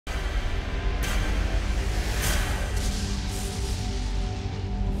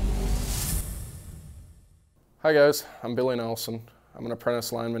Hi guys, I'm Billy Nelson. I'm an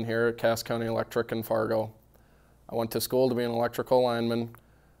apprentice lineman here at Cass County Electric in Fargo. I went to school to be an electrical lineman,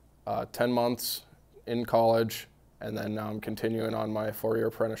 10 months in college, and then now I'm continuing on my 4-year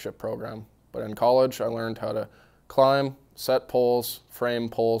apprenticeship program. But in college, I learned how to climb, set poles, frame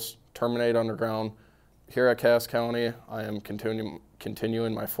poles, terminate underground. Here at Cass County, I am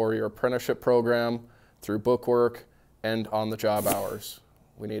continuing my 4-year apprenticeship program through bookwork and on-the-job hours.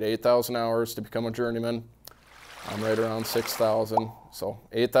 We need 8,000 hours to become a journeyman. I'm right around 6,000, so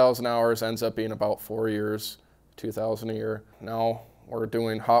 8,000 hours ends up being about 4 years, 2,000 a year. Now we're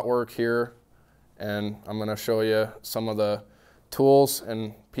doing hot work here, and I'm going to show you some of the tools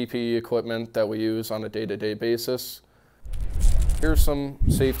and PPE equipment that we use on a day-to-day basis. Here's some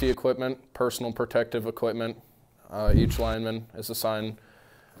safety equipment, personal protective equipment. Each lineman is assigned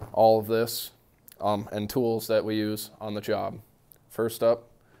all of this and tools that we use on the job. First up,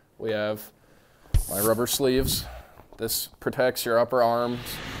 we have my rubber sleeves. This protects your upper arms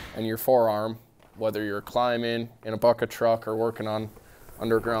and your forearm, whether you're climbing in a bucket truck or working on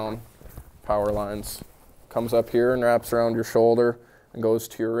underground power lines. Comes up here and wraps around your shoulder and goes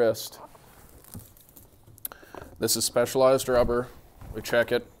to your wrist. This is specialized rubber. We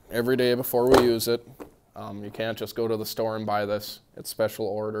check it every day before we use it. You can't just go to the store and buy this. It's special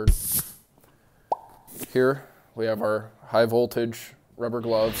ordered. Here we have our high voltage rubber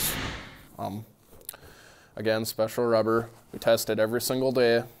gloves. Again, special rubber. We test it every single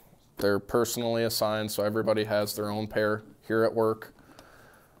day. They're personally assigned, so everybody has their own pair here at work.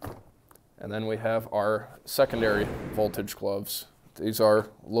 And then we have our secondary voltage gloves. These are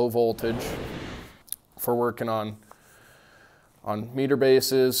low voltage for working on meter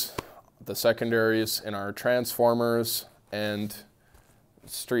bases, the secondaries in our transformers, and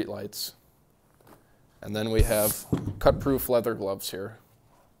street lights. And then we have cut-proof leather gloves here.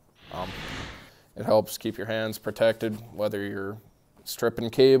 It helps keep your hands protected, whether you're stripping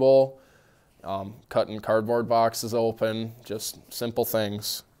cable, cutting cardboard boxes open, just simple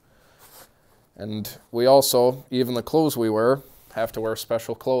things. And we also, even the clothes we wear, have to wear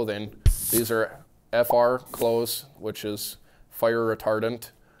special clothing. These are FR clothes, which is fire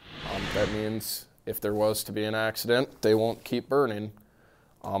retardant. That means if there was to be an accident, they won't keep burning.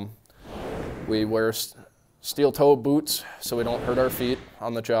 We wear steel-toed boots so we don't hurt our feet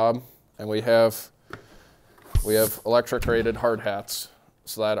on the job. And we have electric rated hard hats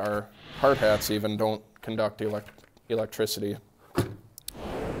so that our hard hats even don't conduct electricity.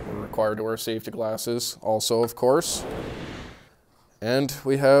 We're required to wear safety glasses also, of course. And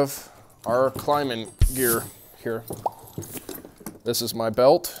we have our climbing gear here. This is my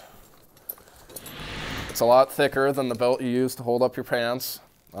belt. It's a lot thicker than the belt you use to hold up your pants.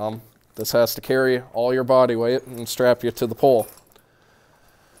 This has to carry all your body weight and strap you to the pole.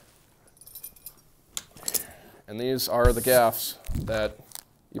 And these are the gaffs that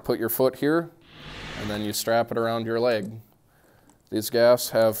you put your foot here and then you strap it around your leg. These gaffs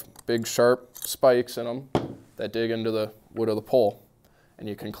have big sharp spikes in them that dig into the wood of the pole, and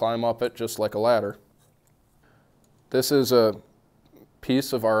you can climb up it just like a ladder. This is a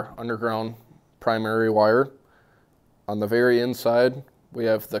piece of our underground primary wire. On the very inside we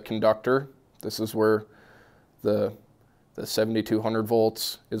have the conductor. This is where the 7200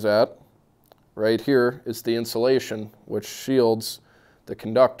 volts is at. Right here is the insulation, which shields the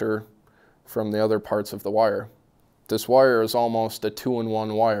conductor from the other parts of the wire. This wire is almost a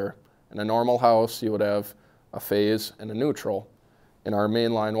 2-in-1 wire. In a normal house, you would have a phase and a neutral. In our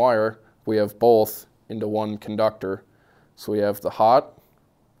mainline wire, we have both into one conductor. So we have the hot,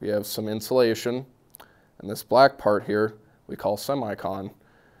 we have some insulation, and this black part here we call semicon.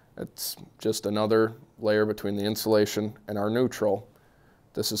 It's just another layer between the insulation and our neutral.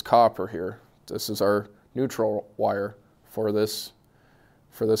 This is copper here. This is our neutral wire for this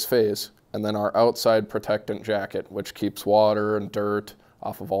phase. And then our outside protectant jacket, which keeps water and dirt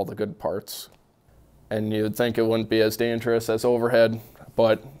off of all the good parts. And you'd think it wouldn't be as dangerous as overhead,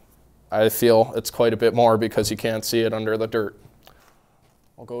 but I feel it's quite a bit more because you can't see it under the dirt.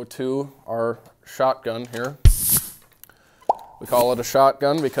 We'll go to our shotgun here. We call it a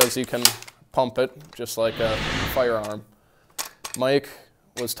shotgun because you can pump it just like a firearm. Mike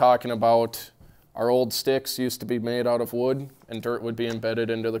was talking about our old sticks used to be made out of wood, and dirt would be embedded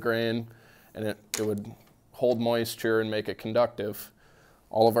into the grain, and it would hold moisture and make it conductive.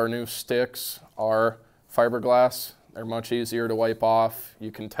 All of our new sticks are fiberglass. They're much easier to wipe off.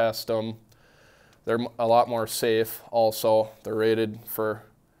 You can test them. They're a lot more safe also. They're rated for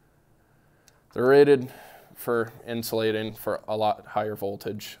insulating for a lot higher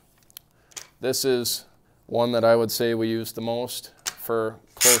voltage. This is one that I would say we use the most for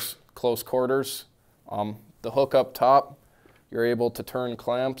close quarters. the hook up top, you're able to turn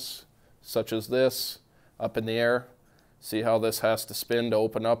clamps such as this up in the air. See how this has to spin to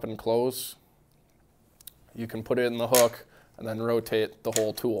open up and close? You can put it in the hook and then rotate the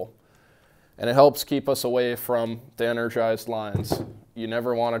whole tool. And it helps keep us away from the energized lines. You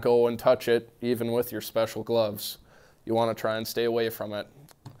never want to go and touch it, even with your special gloves. You want to try and stay away from it.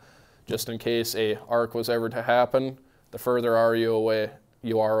 Just in case a arc was ever to happen, the further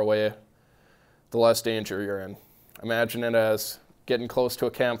you are away, the less danger you're in. Imagine it as getting close to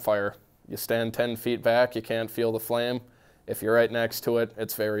a campfire. You stand 10 feet back, you can't feel the flame. If you're right next to it,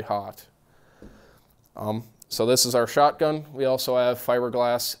 it's very hot. So this is our shotgun. We also have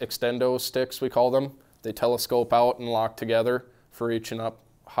fiberglass extendo sticks, we call them. They telescope out and lock together for reaching up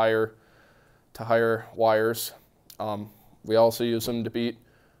higher to higher wires. We also use them to beat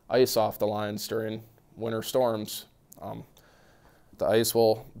ice off the lines during winter storms. The ice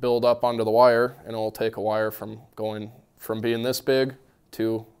will build up onto the wire, and it will take a wire from going from being this big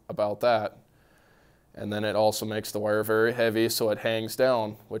to about that. And then it also makes the wire very heavy, so it hangs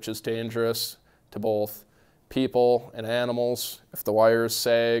down, which is dangerous to both people and animals. If the wires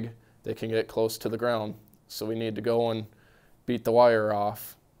sag, they can get close to the ground. So we need to go and beat the wire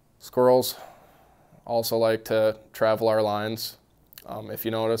off. Squirrels also like to travel our lines. If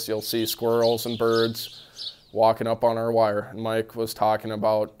you notice, you'll see squirrels and birds walking up on our wire. And Mike was talking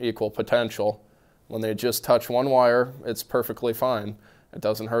about equal potential. When they just touch one wire, it's perfectly fine. It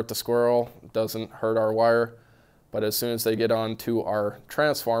doesn't hurt the squirrel, it doesn't hurt our wire. But as soon as they get onto our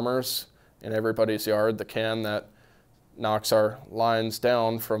transformers in everybody's yard, the can that knocks our lines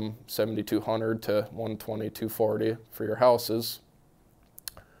down from 7200 to 120, 240 for your houses,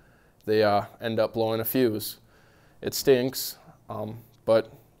 they end up blowing a fuse. It stinks,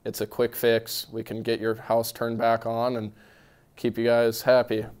 but it's a quick fix. We can get your house turned back on and keep you guys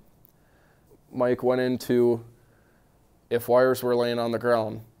happy. Mike went into if wires were laying on the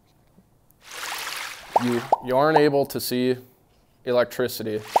ground. You aren't able to see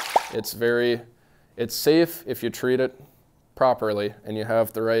electricity. It's safe if you treat it properly and you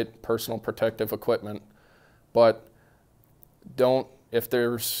have the right personal protective equipment. But if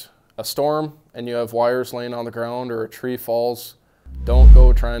there's a storm and you have wires laying on the ground or a tree falls, don't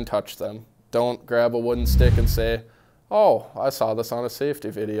go try and touch them. Don't grab a wooden stick and say, oh, I saw this on a safety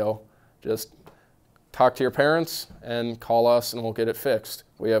video. Just talk to your parents and call us and we'll get it fixed.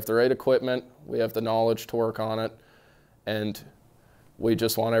 We have the right equipment, we have the knowledge to work on it, and we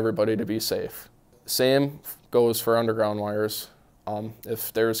just want everybody to be safe. Same goes for underground wires.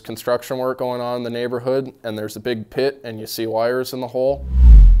 If there's construction work going on in the neighborhood and there's a big pit and you see wires in the hole,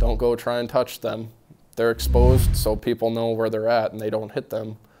 don't go try and touch them. They're exposed so people know where they're at and they don't hit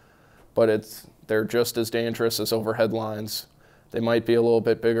them. But they're just as dangerous as overhead lines. They might be a little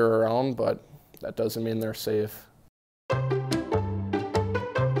bit bigger around, but that doesn't mean they're safe.